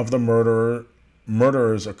some of the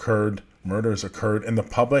murders occurred in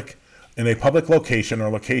a public location or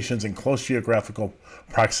locations in close geographical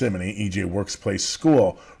proximity, e.g. a workplace,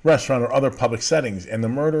 school, restaurant, or other public settings, and the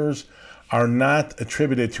murders are not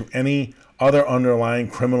attributed to any other underlying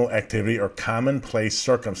criminal activity or commonplace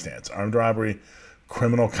circumstance, armed robbery,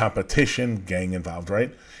 criminal competition, gang involved,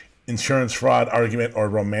 right? Insurance fraud, argument, or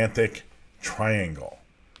romantic triangle.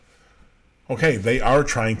 Okay, they are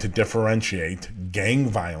trying to differentiate gang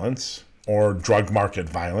violence or drug market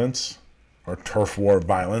violence or turf war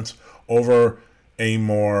violence over a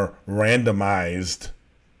more randomized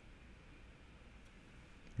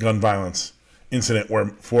gun violence incident where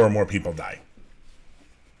 4 or more people die.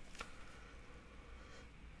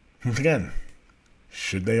 Once again,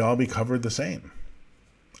 should they all be covered the same?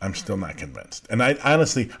 I'm still not convinced. And I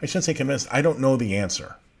shouldn't say convinced, I don't know the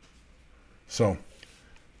answer. So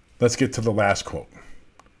let's get to the last quote.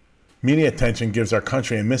 Media attention gives our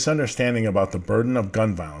country a misunderstanding about the burden of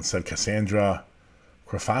gun violence, said Cassandra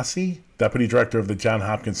Crafasi, Deputy Director of the Johns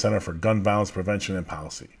Hopkins Center for Gun Violence Prevention and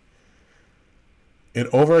Policy. It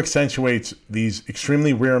over-accentuates these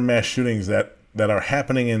extremely rare mass shootings that are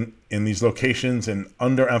happening in these locations and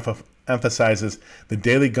underemphasizes the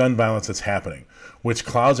daily gun violence that's happening, which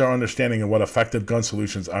clouds our understanding of what effective gun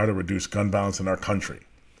solutions are to reduce gun violence in our country.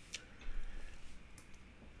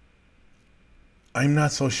 I'm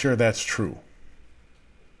not so sure that's true.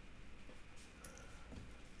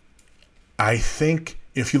 I think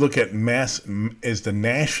if you look at mass as the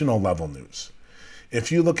national level news,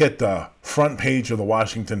 if you look at the front page of the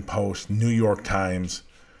Washington Post, New York Times,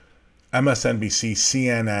 MSNBC,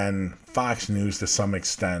 CNN, Fox News to some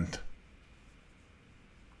extent,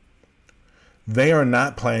 they are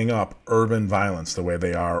not playing up urban violence the way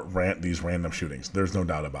they are these random shootings. There's no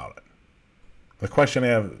doubt about it. The question I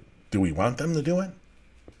have, do we want them to do it?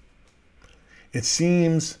 It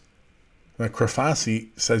seems that Crafasi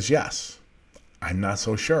says yes. I'm not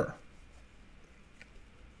so sure.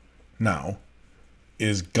 Now,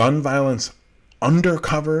 is gun violence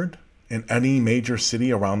undercovered in any major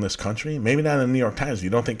city around this country? Maybe not in the New York Times. You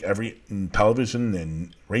don't think every television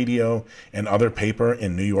and radio and other paper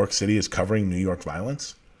in New York City is covering New York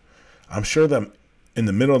violence? I'm sure that in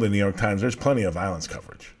the middle of the New York Times, there's plenty of violence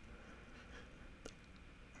coverage.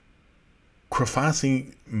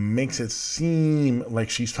 Crafasi makes it seem like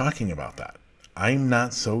she's talking about that. I'm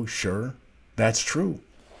not so sure that's true.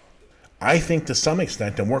 I think to some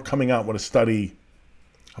extent, and we're coming out with a study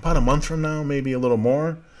about a month from now, maybe a little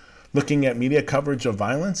more, looking at media coverage of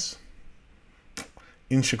violence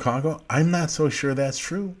in Chicago. I'm not so sure that's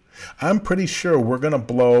true. I'm pretty sure we're going to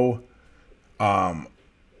blow, we're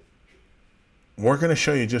going to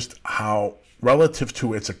show you just how, relative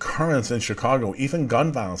to its occurrence in Chicago, even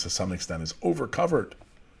gun violence to some extent is overcovered.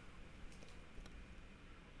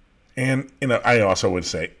 And I also would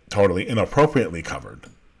say totally inappropriately covered.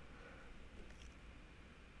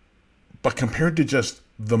 But compared to just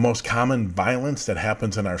the most common violence that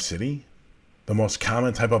happens in our city, the most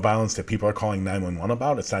common type of violence that people are calling 911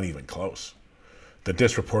 about, it's not even close. The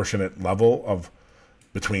disproportionate level of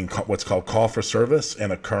between what's called call for service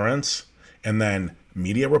and occurrence and then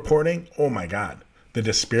media reporting, oh my God. The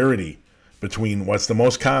disparity between what's the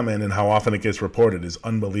most common and how often it gets reported is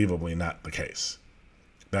unbelievably not the case.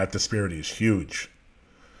 That disparity is huge.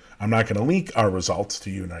 I'm not going to leak our results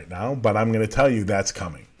to you right now, but I'm going to tell you that's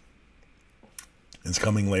coming. It's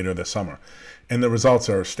coming later this summer. And the results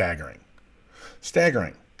are staggering.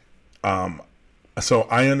 Staggering. So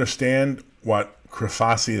I understand what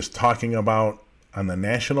Krifasi is talking about on the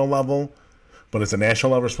national level, but is the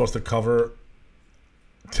national level supposed to cover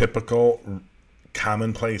typical,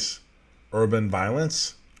 commonplace urban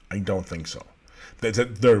violence? I don't think so.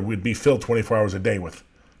 There would be filled 24 hours a day with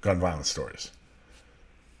gun violence stories.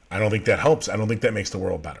 I don't think that helps. I don't think that makes the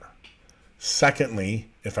world better. Secondly,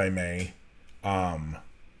 if I may, I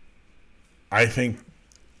think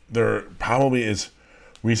there probably is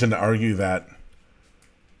reason to argue that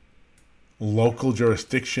local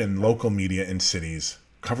jurisdiction, local media in cities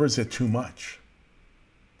covers it too much.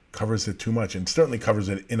 And certainly covers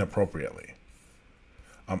it inappropriately.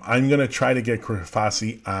 I'm going to try to get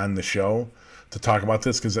Krifasi on the show to talk about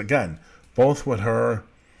this because, again, both with her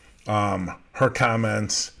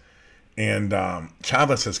comments and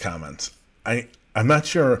Chavez's comments, I'm not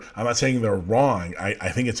sure, I'm not saying they're wrong. I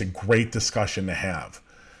think it's a great discussion to have.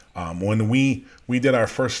 When we did our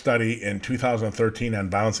first study in 2013 on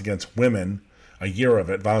violence against women, a year of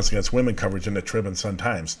it, violence against women coverage in the Trib and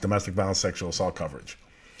Sun-Times, domestic violence, sexual assault coverage.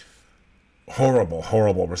 Horrible,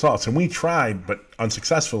 horrible results. And we tried, but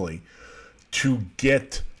unsuccessfully, to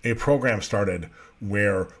get a program started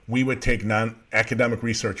where we would take non-academic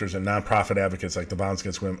researchers and nonprofit advocates like the violence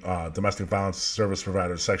against women, domestic violence service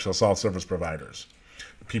providers, sexual assault service providers,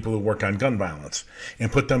 people who work on gun violence,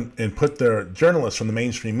 and put their journalists from the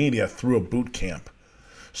mainstream media through a boot camp,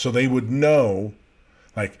 so they would know,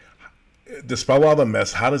 like, dispel all the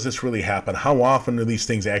myths. How does this really happen? How often are these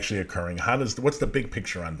things actually occurring? What's the big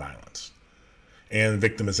picture on violence and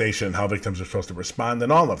victimization, how victims are supposed to respond,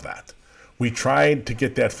 and all of that? We tried to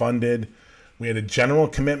get that funded. We had a general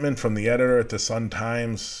commitment from the editor at the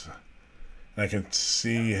Sun-Times. I can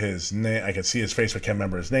see his name. I can see his face, but can't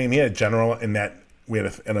remember his name. He had a general in that we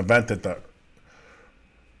had an event at the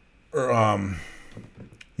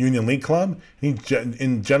Union League Club. He,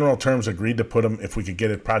 in general terms, agreed to put him, if we could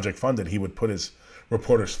get it project funded, he would put his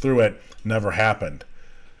reporters through it. Never happened.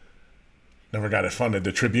 Never got it funded.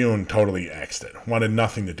 The Tribune totally axed it. Wanted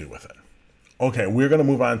nothing to do with it. Okay, we're going to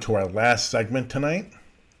move on to our last segment tonight.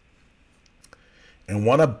 And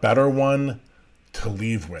what a better one to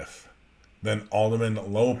leave with than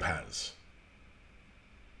Alderman Lopez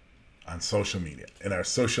on social media. In our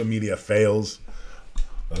social media fails,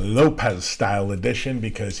 Lopez style edition,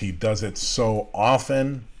 because he does it so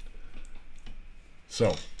often.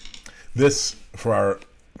 So this, for our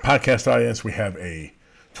podcast audience, we have a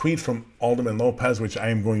tweet from Alderman Lopez, which I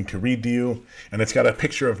am going to read to you. And it's got a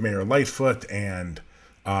picture of Mayor Lightfoot and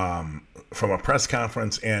from a press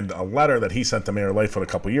conference and a letter that he sent to Mayor Lightfoot a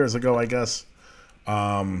couple years ago, I guess.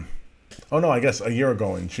 I guess a year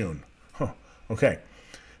ago in June. Okay.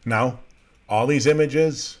 Now, all these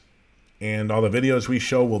images and all the videos we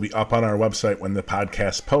show will be up on our website when the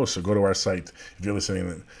podcast posts. So go to our site. If you're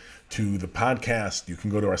listening to the podcast, you can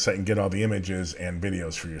go to our site and get all the images and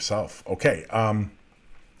videos for yourself. Okay.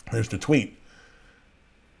 Here's the tweet.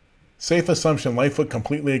 Safe assumption Lightfoot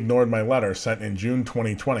completely ignored my letter sent in June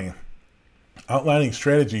 2020, outlining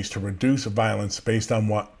strategies to reduce violence based on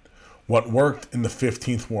what worked in the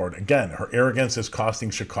 15th Ward. Again, her arrogance is costing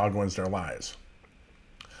Chicagoans their lives.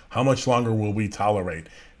 How much longer will we tolerate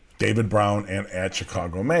David Brown and at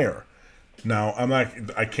Chicago Mayor? Now, I'm not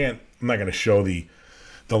going to show the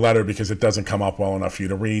letter because it doesn't come up well enough for you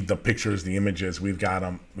to read. The pictures, the images, we've got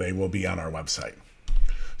them. They will be on our website.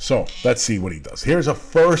 So let's see what he does. Here's the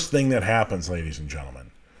first thing that happens, ladies and gentlemen.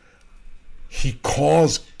 He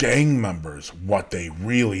calls gang members what they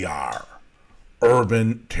really are: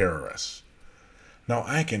 urban terrorists. Now,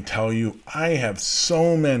 I can tell you, I have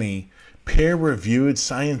so many peer-reviewed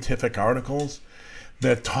scientific articles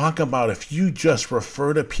that talk about if you just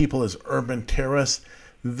refer to people as urban terrorists,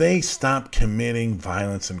 they stop committing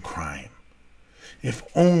violence and crime. If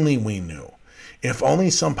only we knew. If only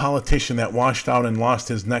some politician that washed out and lost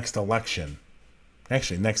his next election,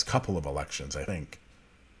 actually next couple of elections, I think.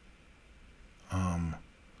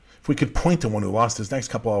 If we could point to one who lost his next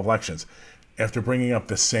couple of elections after bringing up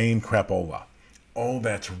the same crapola. Oh,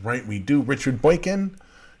 that's right, we do. Richard Boykin,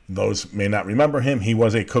 those may not remember him. He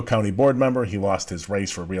was a Cook County board member. He lost his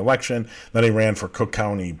race for re-election. Then he ran for Cook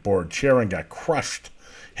County board chair and got crushed.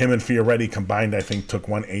 Him and Fioretti combined, I think, took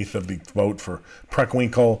 1/8 of the vote for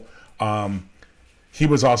Preckwinkle. He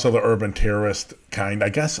was also the urban terrorist kind. I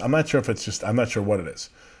guess, I'm not sure what it is.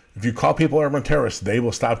 If you call people urban terrorists, they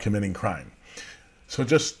will stop committing crime. So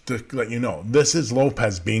just to let you know, this is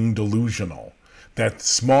Lopez being delusional. That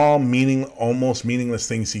small, almost meaningless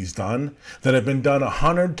things he's done that have been done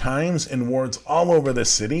 100 times in wards all over the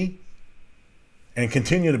city and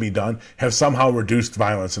continue to be done have somehow reduced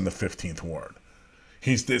violence in the 15th ward.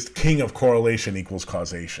 He's this king of correlation equals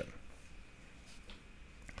causation.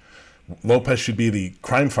 Lopez should be the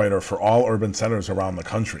crime fighter for all urban centers around the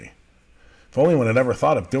country. If only one had ever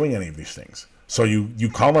thought of doing any of these things. So you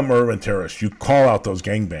call them urban terrorists. You call out those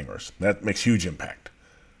gangbangers. That makes huge impact.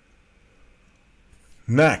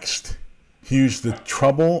 Next, he used the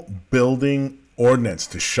trouble building ordinance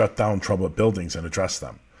to shut down troubled buildings and address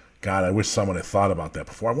them. God, I wish someone had thought about that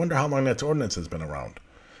before. I wonder how long that ordinance has been around.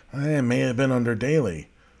 It may have been under Daley.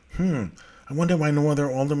 I wonder why no other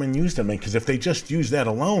alderman used it. Because if they just used that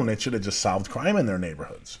alone, it should have just solved crime in their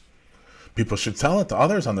neighborhoods. People should tell it to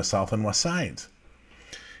others on the south and west sides.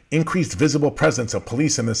 Increased visible presence of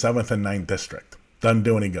police in the 7th and 9th district. Doesn't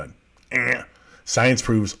do any good. Science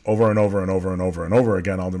proves over and over and over and over and over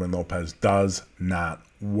again, Alderman Lopez does not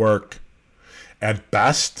work. At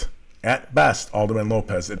best, Alderman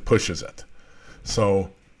Lopez, it pushes it. So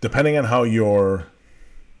depending on how your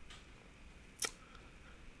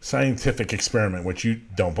scientific experiment, which you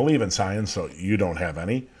don't believe in science, so you don't have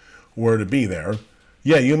any, were to be there,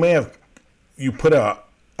 yeah, you may have, you put on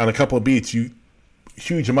a couple of beats,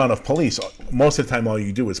 huge amount of police. Most of the time, all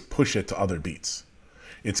you do is push it to other beats.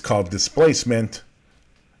 It's called displacement,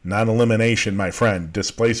 not elimination, my friend.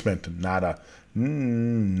 Displacement, not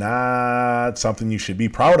something you should be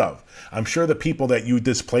proud of. I'm sure the people that you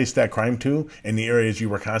displaced that crime to in the areas you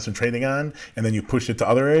were concentrating on, and then you pushed it to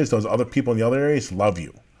other areas, those other people in the other areas love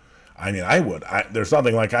you. I mean, I would. There's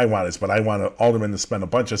nothing like I want this, but I want an alderman to spend a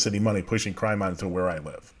bunch of city money pushing crime onto where I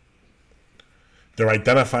live. They're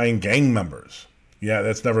identifying gang members. Yeah,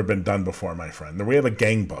 that's never been done before, my friend. We have a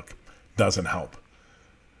gang book. Doesn't help.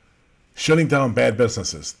 Shutting down bad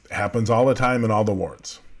businesses happens all the time in all the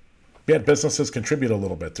wards. Bad businesses contribute a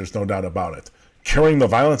little bit. There's no doubt about it. Curing the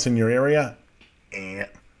violence in your area?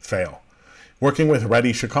 Fail. Working with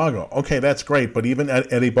Ready Chicago. Okay, that's great, but even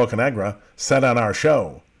Eddie Bocanegra said on our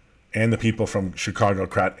show, and the people from Chicago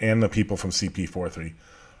Crat and the people from CP43,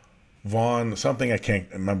 Vaughn, something I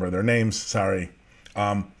can't remember their names, sorry,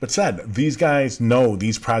 but said these guys know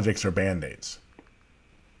these projects are Band-Aids.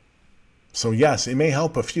 So yes, it may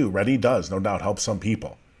help a few. Ready does, no doubt, help some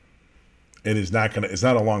people. It's not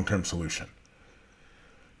a long-term solution.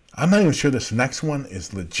 I'm not even sure this next one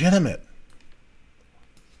is legitimate.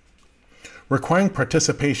 Requiring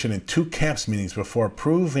participation in 2 CAPS meetings before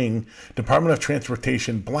approving Department of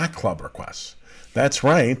Transportation Black Club requests. That's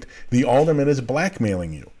right, the alderman is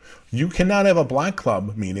blackmailing you. You cannot have a Black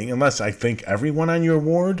Club meeting unless I think everyone on your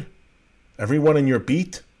ward, everyone in your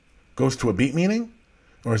beat, goes to a beat meeting?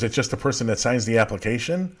 Or is it just the person that signs the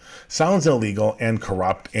application? Sounds illegal and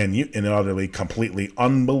corrupt and utterly, completely,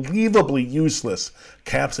 unbelievably useless.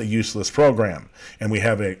 CAP's a useless program. And we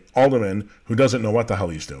have an alderman who doesn't know what the hell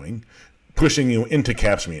he's doing, pushing you into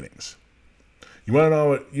CAPS meetings. You want to know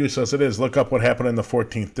what useless it is? Look up what happened in the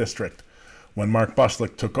 14th district. When Mark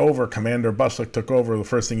Buslick took over, Commander Buslick took over, the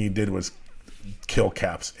first thing he did was kill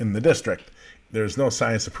CAPS in the district. There's no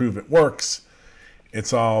science to prove it works.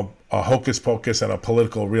 It's all a hocus pocus and a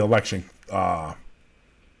political re-election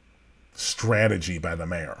strategy by the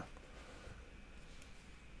mayor.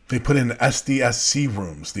 They put in SDSC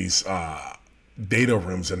rooms, these data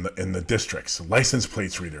rooms in the districts, license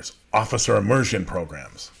plates readers, officer immersion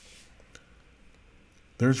programs.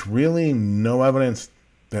 There's really no evidence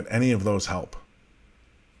that any of those help.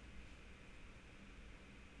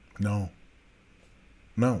 No.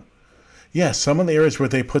 Yes, some of the areas where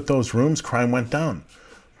they put those rooms, crime went down.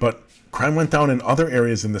 But crime went down in other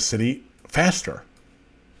areas in the city faster.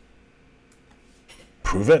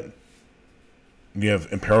 Prove it. You have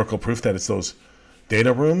empirical proof that it's those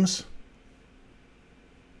data rooms.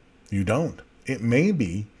 You don't. It may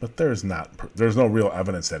be, but there's no real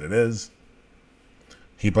evidence that it is.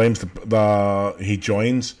 He blames he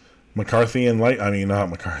joins Brown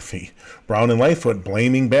and Lightfoot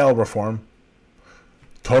blaming bail reform.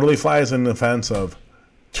 Totally flies in the fence of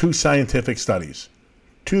 2 scientific studies.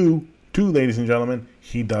 Two, ladies and gentlemen.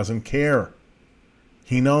 He doesn't care.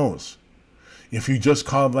 He knows. If you just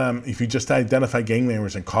identify gang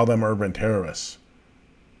members and call them urban terrorists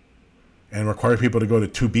and require people to go to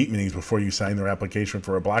 2 beat meetings before you sign their application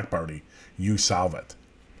for a block party, you solve it.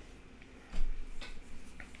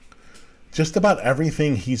 Just about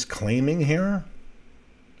everything he's claiming here,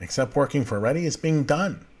 except working for Reddy, is being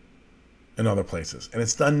done in other places. And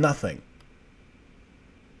it's done nothing.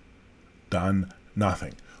 Done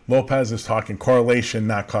nothing. Lopez is talking correlation,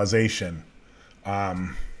 not causation.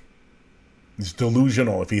 He's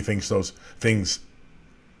delusional if he thinks those things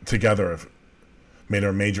together have made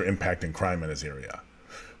a major impact in crime in his area.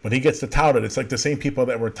 When he gets to tout it, it's like the same people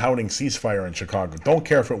that were touting ceasefire in Chicago. Don't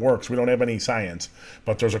care if it works. We don't have any science.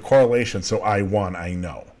 But there's a correlation, so I won. I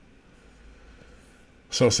know.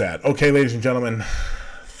 So sad. Okay, ladies and gentlemen,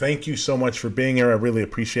 thank you so much for being here. I really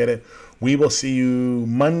appreciate it. We will see you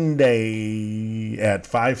Monday at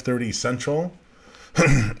 5:30 Central.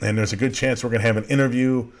 And there's a good chance we're going to have an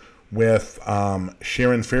interview with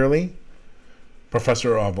Sharon Fairley,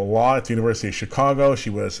 professor of law at the University of Chicago. She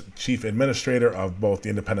was chief administrator of both the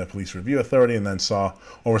Independent Police Review Authority and then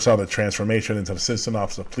oversaw the transformation into the Citizen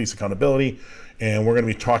Office of Police Accountability. And we're going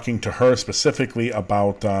to be talking to her specifically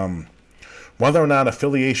about whether or not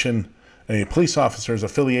a police officer's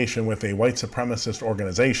affiliation with a white supremacist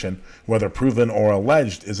organization, whether proven or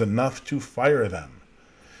alleged, is enough to fire them.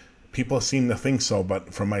 People seem to think so,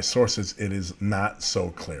 but from my sources, it is not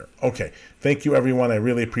so clear. Okay, thank you, everyone. I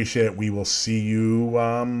really appreciate it. We will see you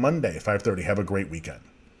Monday, 5:30. Have a great weekend.